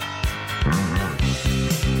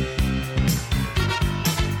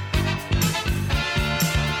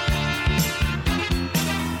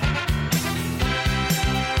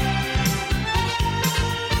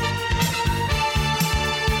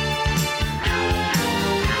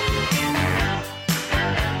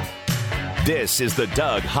 This is the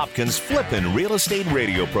Doug Hopkins Flippin' Real Estate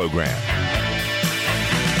Radio Program.